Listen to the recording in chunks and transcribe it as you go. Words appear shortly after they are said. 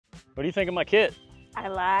What do you think of my kit? I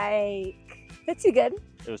like. Fits you good.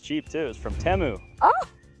 It was cheap too. It was from Temu. Oh,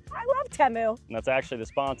 I love Temu. And that's actually the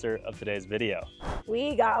sponsor of today's video.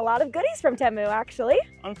 We got a lot of goodies from Temu, actually.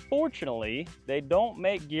 Unfortunately, they don't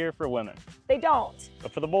make gear for women. They don't.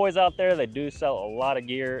 But for the boys out there, they do sell a lot of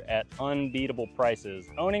gear at unbeatable prices.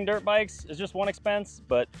 Owning dirt bikes is just one expense,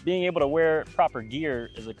 but being able to wear proper gear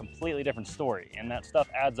is a completely different story, and that stuff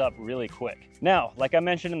adds up really quick. Now, like I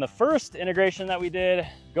mentioned in the first integration that we did,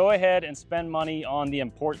 go ahead and spend money on the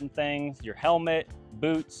important things, your helmet,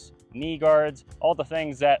 boots, knee guards, all the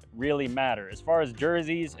things that really matter. As far as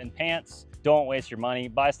jerseys and pants, don't waste your money.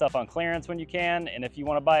 Buy stuff on clearance when you can, and if you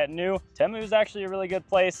want to buy it new, Temu is actually a really good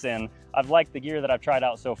place, and I've liked the gear that I've tried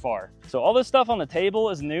out so far. So all this stuff on the table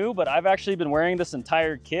is new, but I've actually been wearing this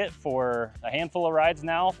entire kit for a handful of rides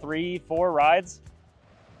now, 3-4 rides.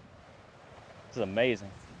 This is amazing.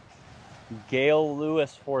 Gale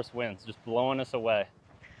Lewis force winds just blowing us away.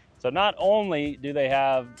 So not only do they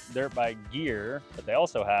have dirt bike gear, but they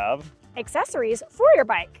also have accessories for your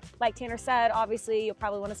bike. Like Tanner said, obviously you'll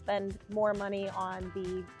probably want to spend more money on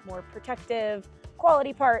the more protective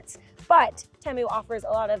quality parts, but Temu offers a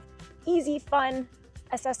lot of easy, fun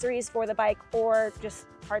accessories for the bike or just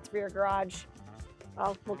parts for your garage.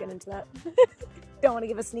 Well, we'll get into that. Don't want to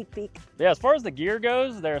give a sneak peek. Yeah, as far as the gear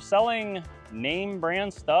goes, they're selling name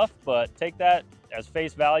brand stuff, but take that as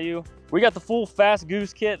face value. We got the full Fast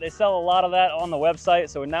Goose kit. They sell a lot of that on the website.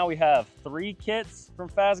 So now we have 3 kits from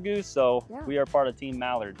Fast Goose. So yeah, we are part of Team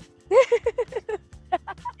Mallard.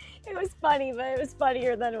 It was funny, but it was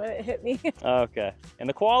funnier than when it hit me. Okay. And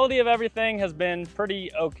the quality of everything has been pretty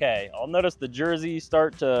okay. I'll notice the jerseys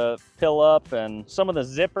start to pill up and some of the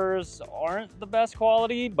zippers aren't the best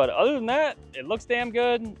quality, but other than that, it looks damn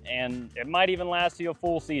good and it might even last you a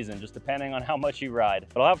full season, just depending on how much you ride.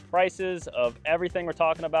 But I'll have prices of everything we're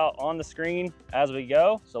talking about on the screen as we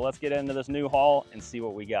go. So let's get into this new haul and see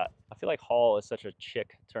what we got. I feel like haul is such a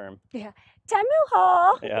chick term. Yeah. Temu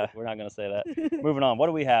haul. Yeah, we're not gonna say that. Moving on, what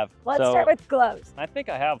do we have? Let's start with gloves. I think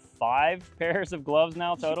I have 5 pairs of gloves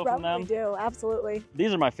now total from them. You do, absolutely.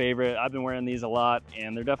 These are my favorite. I've been wearing these a lot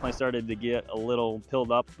and they're definitely started to get a little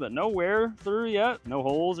pilled up, but no wear through yet, no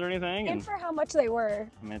holes or anything. And for how much they were.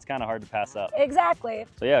 I mean, it's kind of hard to pass up. Exactly.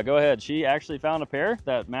 So yeah, go ahead. She actually found a pair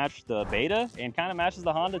that matched the Beta and kind of matches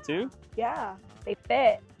the Honda too. Yeah, they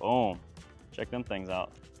fit. Boom. Check them things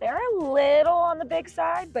out. They're a little on the big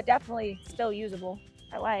side, but definitely still usable.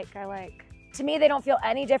 I like. To me, they don't feel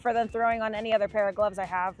any different than throwing on any other pair of gloves I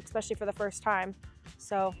have, especially for the first time.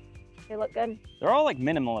 So they look good. They're all like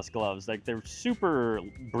minimalist gloves. Like they're super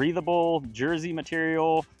breathable, jersey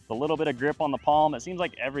material, a little bit of grip on the palm. It seems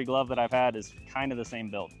like every glove that I've had is kind of the same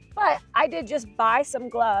build. But I did just buy some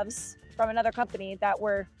gloves from another company that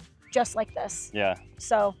were just like this. Yeah.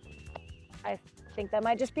 So I think that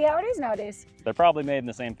might just be how it is nowadays. They're probably made in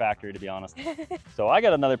the same factory, to be honest. So I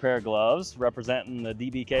got another pair of gloves representing the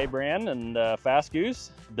DBK brand and Fast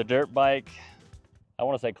Goose. The dirt bike, I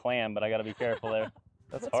want to say clan, but I got to be careful there.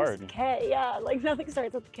 That's hard. Just K, yeah, like nothing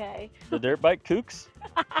starts with K. The dirt bike kooks.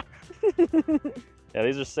 Yeah,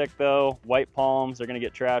 these are sick though. White palms, they're going to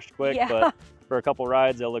get trashed quick, yeah, but for a couple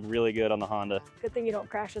rides, they'll look really good on the Honda. Good thing you don't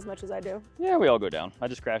crash as much as I do. Yeah, we all go down. I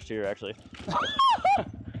just crashed here, actually.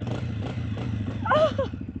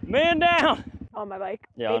 Man down! On my bike.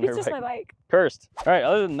 Yeah, maybe it's just my bike. Cursed. All right,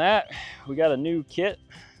 other than that, we got a new kit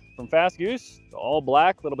from Fast Goose. All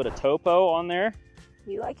black, a little bit of topo on there.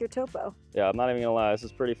 You like your topo. Yeah, I'm not even gonna lie, this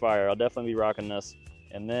is pretty fire. I'll definitely be rocking this.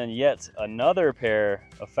 And then yet another pair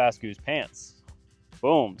of Fast Goose pants.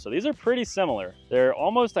 Boom. So these are pretty similar. They're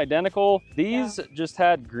almost identical. These just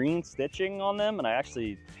had green stitching on them and I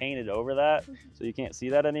actually painted over that so you can't see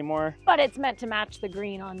that anymore. But it's meant to match the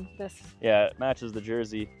green on this. Yeah, it matches the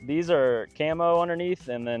jersey. These are camo underneath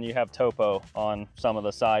and then you have topo on some of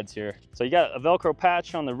the sides here. So you got a Velcro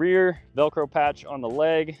patch on the rear, Velcro patch on the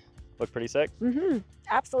leg. Look pretty sick.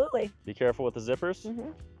 Absolutely. Be careful with the zippers.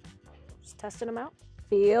 Just testing them out.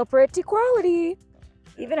 Feel pretty quality.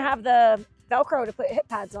 Even have the Velcro to put hip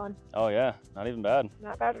pads on. Oh yeah, not even bad.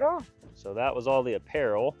 Not bad at all. So that was all the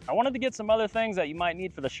apparel. I wanted to get some other things that you might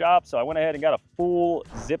need for the shop, so I went ahead and got a full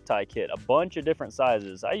zip tie kit, a bunch of different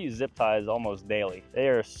sizes. I use zip ties almost daily.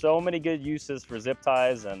 There are so many good uses for zip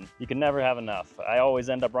ties and you can never have enough. I always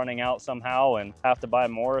end up running out somehow and have to buy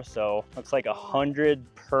more, so looks like 100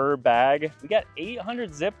 per bag. We got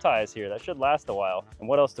 800 zip ties here. That should last a while. And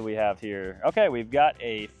what else do we have here? Okay, we've got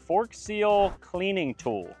a fork seal cleaning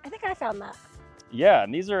tool. I think I found that. Yeah,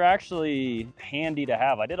 and these are actually handy to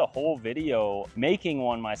have. I did a whole video making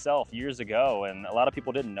one myself years ago, and a lot of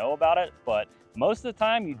people didn't know about it, but Most of the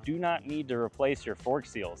time, you do not need to replace your fork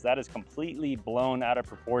seals. That is completely blown out of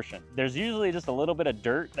proportion. There's usually just a little bit of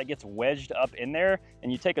dirt that gets wedged up in there,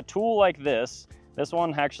 and you take a tool like this. This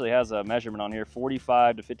one actually has a measurement on here,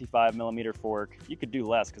 45 to 55 millimeter fork. You could do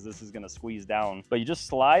less because this is gonna squeeze down. But you just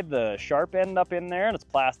slide the sharp end up in there, and it's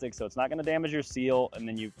plastic, so it's not gonna damage your seal. And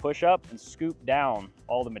then you push up and scoop down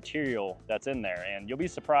all the material that's in there. And you'll be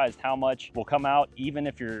surprised how much will come out even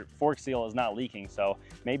if your fork seal is not leaking. So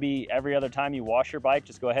maybe every other time you wash your bike,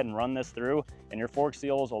 just go ahead and run this through, and your fork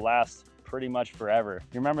seals will last pretty much forever.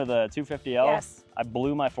 You remember the 250L? Yes. I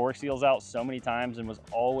blew my fork seals out so many times and was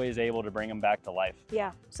always able to bring them back to life.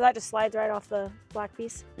 Yeah, so that just slides right off the black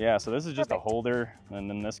piece. Yeah, so this is just Perfect. a holder, and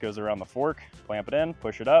then this goes around the fork, clamp it in,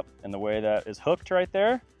 push it up, and the way that is hooked right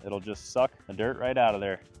there, it'll just suck the dirt right out of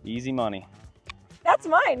there. Easy money. That's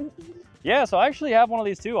mine. Yeah, so I actually have one of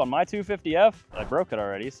these too on my 250F. I broke it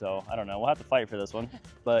already, so I don't know. We'll have to fight for this one.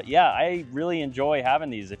 But yeah, I really enjoy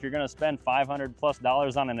having these. If you're gonna spend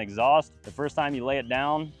 $500+ on an exhaust, the first time you lay it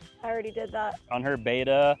down, I already did that. on her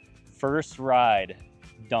beta, first ride,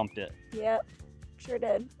 dumped it. Yep, sure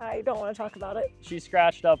did. I don't want to talk about it. She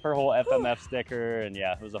scratched up her whole FMF sticker, and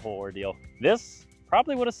yeah, it was a whole ordeal. This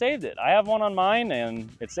probably would have saved it. I have one on mine,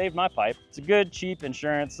 and it saved my pipe. It's a good, cheap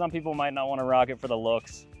insurance. Some people might not want to rock it for the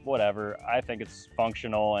looks. Whatever. I think it's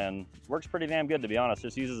functional and works pretty damn good, to be honest.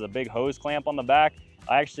 Just uses a big hose clamp on the back.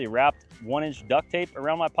 I actually wrapped 1-inch duct tape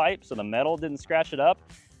around my pipe so the metal didn't scratch it up,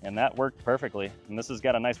 and that worked perfectly. And this has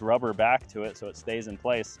got a nice rubber back to it so it stays in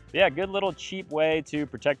place. But yeah, good little cheap way to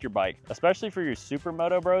protect your bike, especially for your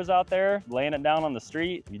supermoto bros out there laying it down on the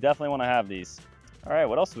street. You definitely want to have these. All right,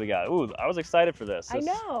 what else do we got? Ooh, I was excited for this. I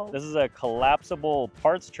know. This is a collapsible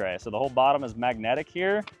parts tray. So the whole bottom is magnetic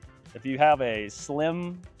here. If you have a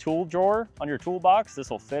slim tool drawer on your toolbox, this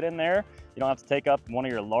will fit in there. You don't have to take up one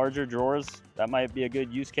of your larger drawers. That might be a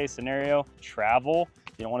good use case scenario. Travel,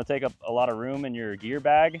 you don't want to take up a lot of room in your gear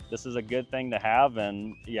bag. This is a good thing to have.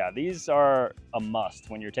 And yeah, these are a must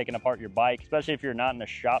when you're taking apart your bike, especially if you're not in a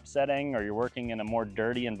shop setting or you're working in a more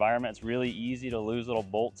dirty environment. It's really easy to lose little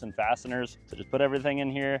bolts and fasteners. So just put everything in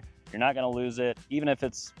here. You're not gonna lose it. Even if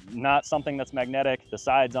it's not something that's magnetic, the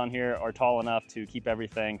sides on here are tall enough to keep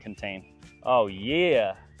everything contained. Oh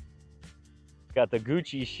yeah. Got the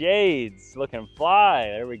Gucci shades, looking fly.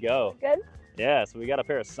 There we go. Good? Yeah, so we got a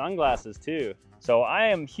pair of sunglasses too. So I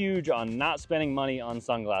am huge on not spending money on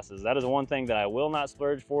sunglasses. That is one thing that I will not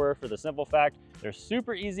splurge for the simple fact they're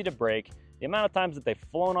super easy to break. The amount of times that they've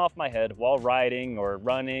flown off my head while riding or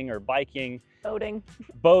running or biking,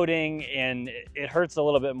 boating, and it hurts a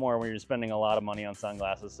little bit more when you're spending a lot of money on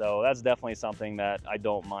sunglasses. So that's definitely something that I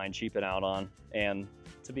don't mind cheaping out on. And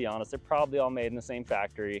to be honest, they're probably all made in the same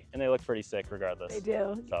factory and they look pretty sick regardless. They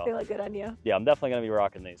do. So, they look good on you. Yeah, I'm definitely gonna be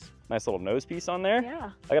rocking these. Nice little nose piece on there. Yeah.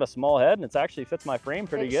 I got a small head and it actually fits my frame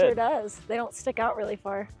pretty good. It sure does. They don't stick out really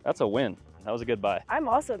far. That's a win. That was a good buy. I'm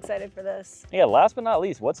also excited for this. Yeah, last but not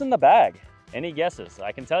least, what's in the bag? Any guesses?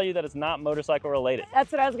 I can tell you that it's not motorcycle related.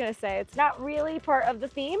 That's what I was gonna say. It's not really part of the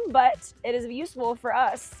theme, but it is useful for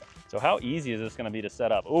us. So how easy is this gonna be to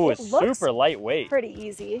set up? Ooh, it's looks super lightweight. Pretty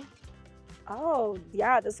easy. Oh,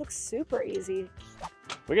 yeah, this looks super easy.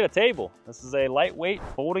 We got a table. This is a lightweight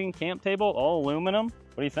folding camp table, all aluminum.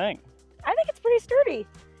 What do you think? I think it's pretty sturdy,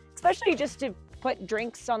 especially just to put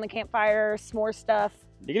drinks on the campfire, s'more stuff.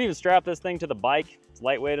 You can even strap this thing to the bike. It's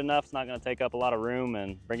lightweight enough, it's not gonna take up a lot of room,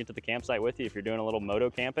 and bring it to the campsite with you if you're doing a little moto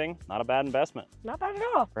camping. Not a bad investment. Not bad at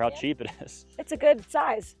all. For how cheap it is. It's a good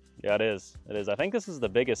size. Yeah, it is. It is. I think this is the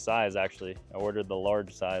biggest size, actually. I ordered the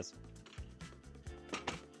large size.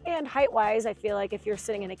 And height-wise, I feel like if you're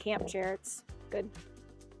sitting in a camp chair, it's good.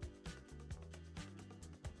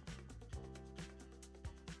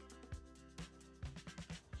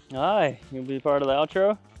 Hi, you'll be part of the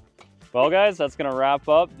outro? Well guys, that's gonna wrap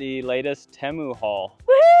up the latest Temu haul.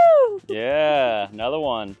 Woohoo! Yeah, another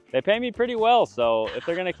one. They pay me pretty well, so if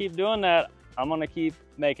they're gonna keep doing that, I'm gonna keep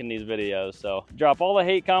making these videos. So drop all the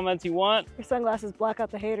hate comments you want. Your sunglasses block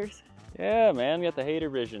out the haters. Yeah, man, you got the hater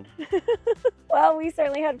vision. Well, we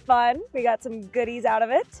certainly had fun. We got some goodies out of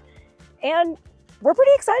it, and we're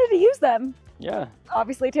pretty excited to use them. Yeah.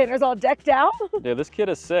 Obviously, Tanner's all decked out. Dude, this kid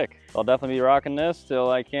is sick. I'll definitely be rocking this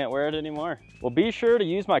till I can't wear it anymore. Well, be sure to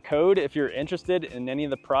use my code if you're interested in any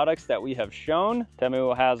of the products that we have shown.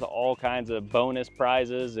 Temu has all kinds of bonus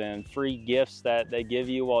prizes and free gifts that they give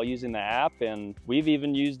you while using the app, and we've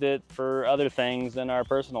even used it for other things in our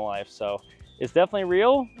personal life. So it's definitely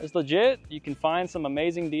real, it's legit. You can find some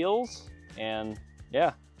amazing deals, and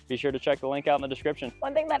yeah. Be sure to check the link out in the description.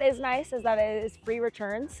 One thing that is nice is that it is free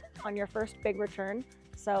returns on your first big return.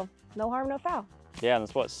 So no harm, no foul. Yeah, and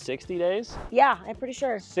it's what, 60 days? Yeah, I'm pretty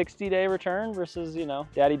sure. 60-day return versus, you know,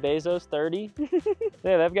 Daddy Bezos 30.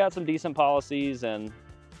 Yeah, they've got some decent policies, and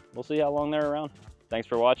we'll see how long they're around. Thanks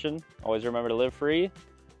for watching. Always remember to live free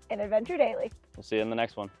And adventure daily. We'll see you in the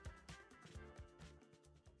next one.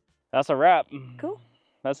 That's a wrap. Cool.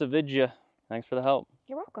 That's a vidya. Thanks for the help.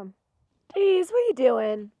 You're welcome. Jeez, what are you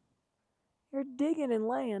doing? You're digging and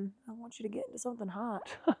laying. I want you to get into something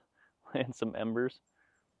hot. And some embers.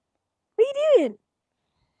 What are you doing?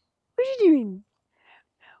 What are you doing?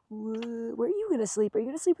 Where are you gonna sleep? Are you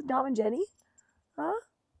gonna sleep with Dom and Jenny? Huh?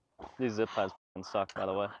 These zip ties suck, by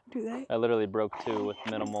the way. Do they? I literally broke 2 with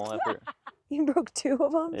minimal effort. You broke 2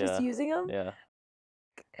 of them Yeah. just using them? Yeah.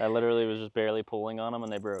 I literally was just barely pulling on them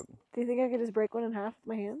and they broke. Do you think I could just break one in half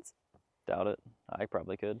with my hands? Doubt it. I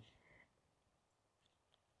probably could.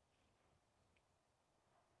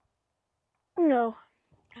 No.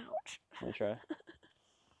 Ouch. Let me try.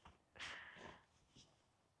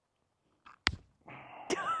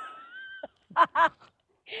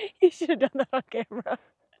 You should have done that on camera.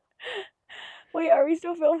 Wait, are we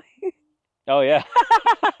still filming? Oh, yeah.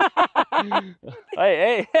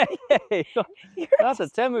 Hey. That's a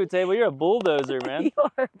Temu table. You're a bulldozer, man. You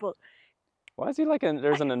are a bull. Why is he like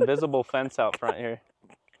there's an invisible fence out front here?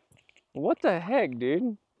 What the heck,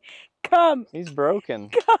 dude? Come. He's broken.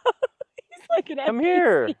 Come. He's like an Come NPC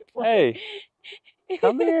here. play. Hey,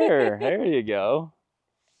 come here. There you go.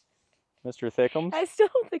 Mr. Thickums. I still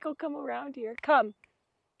don't think he'll come around here. Come.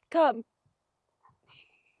 Come.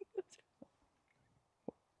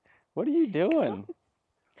 What are you doing?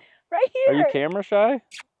 Right here. Are you camera shy?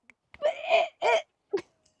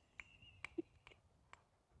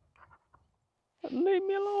 Leave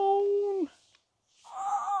me alone.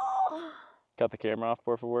 Cut the camera off,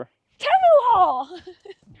 por favor. Temu haul.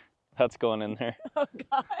 That's going in there. Oh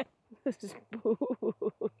God. This is spooky.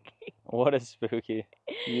 What is spooky?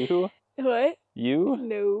 You? What? You?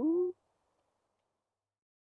 No.